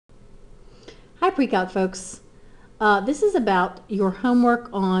Hi PreCalc folks. This is about your homework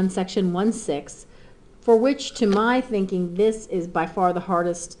on section 1.6, for which to my thinking this is by far the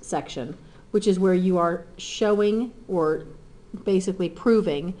hardest section, which is where you are showing or basically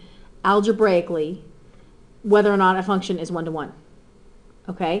proving algebraically whether or not a function is one-to-one.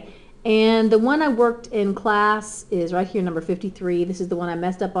 Okay? And the one I worked in class is right here, number 53. This is the one I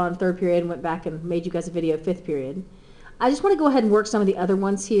messed up on third period and went back and made you guys a video fifth period. I just want to go ahead and work some of the other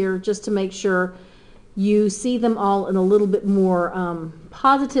ones here just to make sure you see them all in a little bit more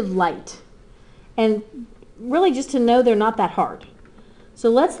positive light. And really just to know they're not that hard.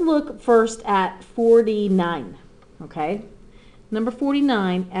 So let's look first at 49. Okay? Number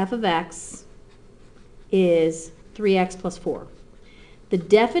 49, f of x is 3x plus 4. The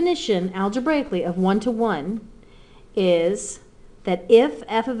definition algebraically of one-to-one is that if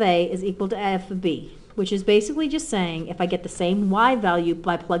f of a is equal to f of b, which is basically just saying if I get the same y value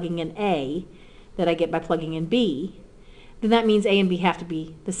by plugging in a that I get by plugging in b, then that means a and b have to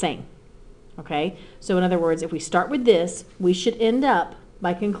be the same. Okay? So in other words, if we start with this, we should end up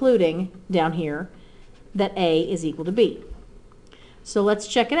by concluding down here that a is equal to b. So let's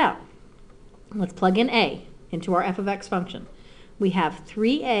check it out. Let's plug in a into our f of x function. We have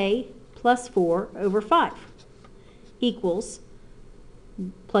 3a plus 4 over 5 equals,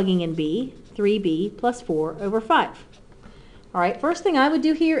 plugging in b, 3b plus 4 over 5. All right, first thing I would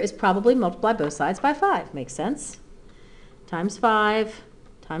do here is probably multiply both sides by 5. Makes sense? Times 5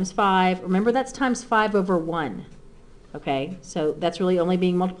 times 5. Remember, that's times 5 over 1. Okay, so that's really only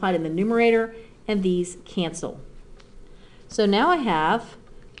being multiplied in the numerator, and these cancel. So now I have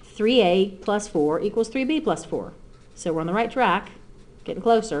 3a plus 4 equals 3b plus 4. So we're on the right track, getting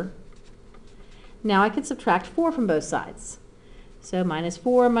closer. Now I can subtract 4 from both sides. So minus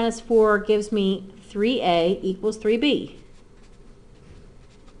 4 gives me 3a equals 3b.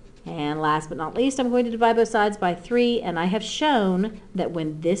 And last but not least, I'm going to divide both sides by 3, and I have shown that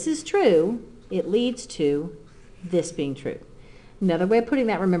when this is true, it leads to this being true. Another way of putting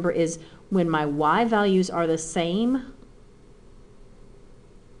that, remember, is when my y values are the same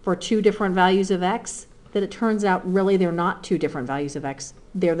for two different values of x, that it turns out really they're not two different values of x,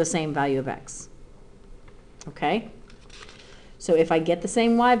 they're the same value of x. Okay? So if I get the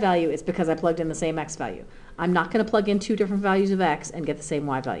same y value, it's because I plugged in the same x value. I'm not going to plug in two different values of x and get the same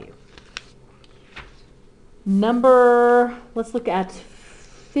y value. Let's look at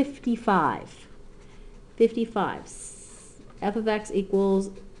 55. 55. F of x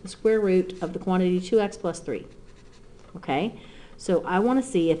equals the square root of the quantity 2x plus 3. Okay? So I want to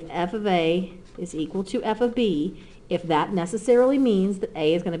see if f of a is equal to f of b, if that necessarily means that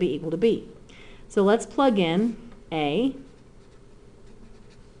a is going to be equal to b. So let's plug in a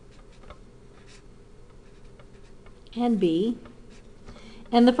and b.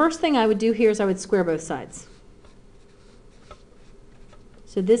 And the first thing I would do here is I would square both sides.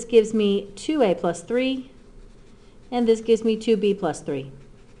 So this gives me 2a plus 3, and this gives me 2b plus 3.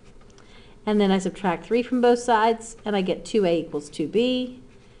 And then I subtract 3 from both sides, and I get 2a equals 2b.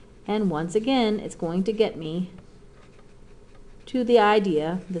 And once again, it's going to get me to the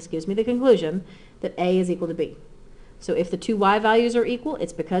idea, this gives me the conclusion, that a is equal to b. So if the two y values are equal,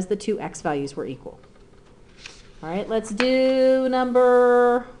 it's because the two x values were equal. All right, let's do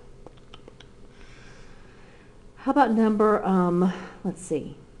number, how about number, let's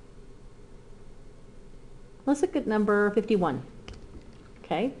see. Let's look at number 51.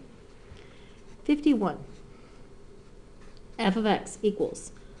 Okay? 51. F of x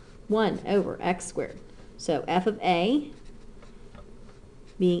equals 1 over x squared. So f of a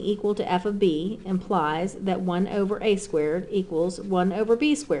being equal to f of b implies that 1 over a squared equals 1 over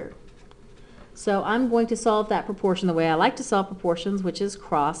b squared. So I'm going to solve that proportion the way I like to solve proportions, which is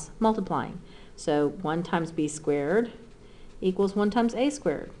cross multiplying. So 1 times b squared equals 1 times a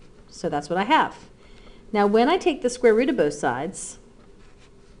squared. So that's what I have. Now when I take the square root of both sides,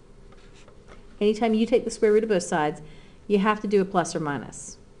 anytime you take the square root of both sides, you have to do a plus or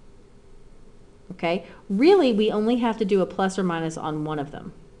minus. Okay? Really, we only have to do a plus or minus on one of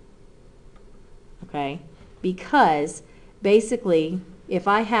them. Okay? Because basically, if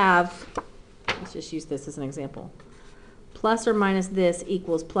I have, let's just use this as an example, plus or minus this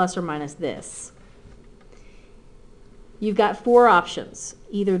equals plus or minus this. You've got four options.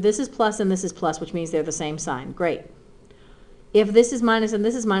 Either this is plus and this is plus, which means they're the same sign. Great. If this is minus and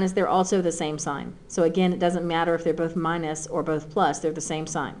this is minus, they're also the same sign. So again, it doesn't matter if they're both minus or both plus, they're the same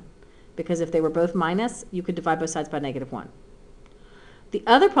sign. Because if they were both minus, you could divide both sides by -1. The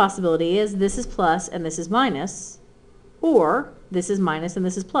other possibility is this is plus and this is minus, or this is minus and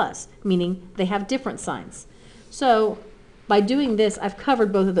this is plus, meaning they have different signs. So by doing this, I've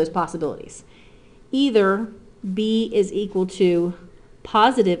covered both of those possibilities. either b is equal to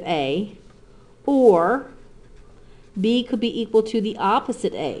positive a, or b could be equal to the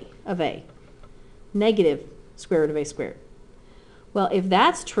opposite of a, negative square root of a squared. Well, if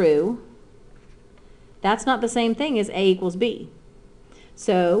that's true, that's not the same thing as a equals b.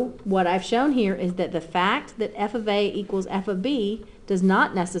 So what I've shown here is that the fact that f of a equals f of b does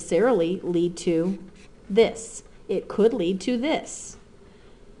not necessarily lead to this. It could lead to this.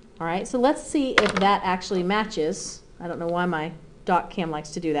 All right, so let's see if that actually matches. I don't know why my doc cam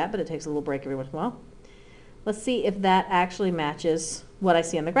likes to do that, but it takes a little break every once in a while. Let's see if that actually matches what I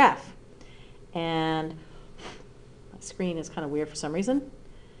see on the graph. And my screen is kind of weird for some reason.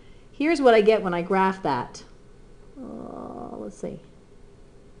 Here's what I get when I graph that. Let's see.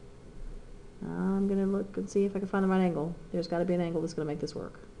 I'm going to look and see if I can find the right angle. There's got to be an angle that's going to make this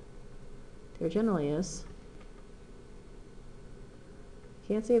work. There generally is.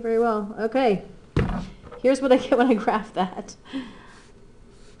 Can't see it very well. Okay. Here's what I get when I graph that.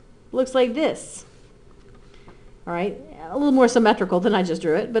 Looks like this. All right. A little more symmetrical than I just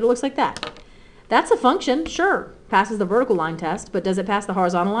drew it, but it looks like that. That's a function, sure. Passes the vertical line test, but does it pass the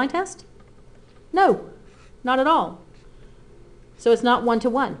horizontal line test? No, not at all. So it's not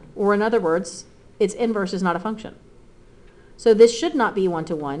one-to-one, or in other words, its inverse is not a function. So this should not be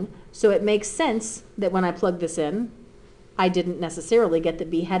one-to-one, so it makes sense that when I plug this in, I didn't necessarily get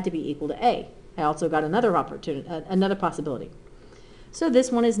that b had to be equal to a. I also got another opportunity, another possibility. So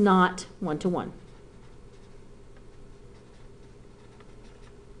this one is not one-to-one.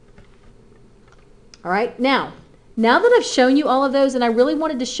 All right, now that I've shown you all of those, and I really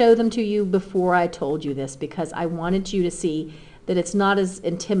wanted to show them to you before I told you this because I wanted you to see that it's not as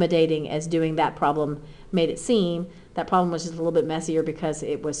intimidating as doing that problem made it seem. That problem was just a little bit messier because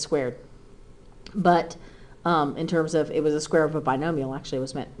it was squared. But in terms of, it was a square of a binomial, actually it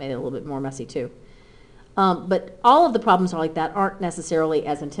was made it a little bit more messy too. But all of the problems like that aren't necessarily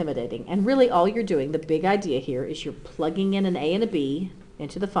as intimidating. And really all you're doing, the big idea here, is you're plugging in an a and a b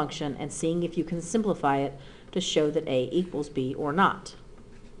into the function and seeing if you can simplify it to show that a equals b or not.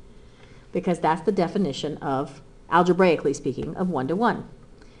 Because that's the definition of, algebraically speaking, of one-to-one.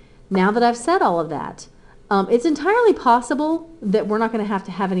 Now that I've said all of that, it's entirely possible that we're not going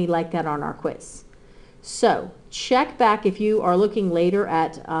to have any like that on our quiz. So check back if you are looking later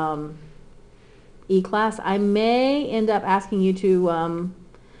at e-class. I may end up asking you to,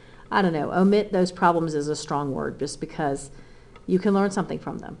 I don't know, omit those problems is a strong word just because you can learn something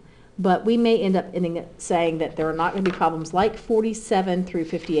from them. But we may end up saying that there are not going to be problems like 47 through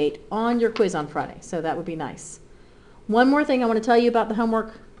 58 on your quiz on Friday. So that would be nice. One more thing I want to tell you about the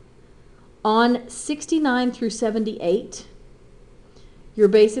homework. On 69 through 78, you're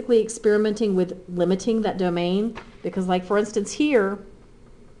basically experimenting with limiting that domain because, like, for instance, here,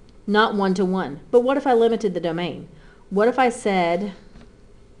 not one-to-one. But what if I limited the domain? What if I said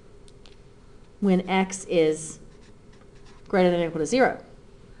when x is greater than or equal to 0?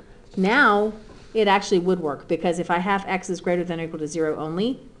 Now, it actually would work because if I have x is greater than or equal to 0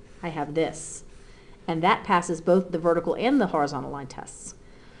 only, I have this. And that passes both the vertical and the horizontal line tests.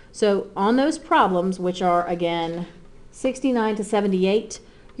 So on those problems, which are, again, 69 to 78,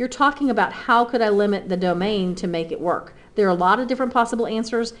 you're talking about how could I limit the domain to make it work. There are a lot of different possible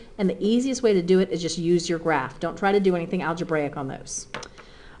answers, and the easiest way to do it is just use your graph. Don't try to do anything algebraic on those.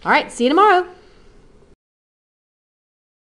 All right, see you tomorrow.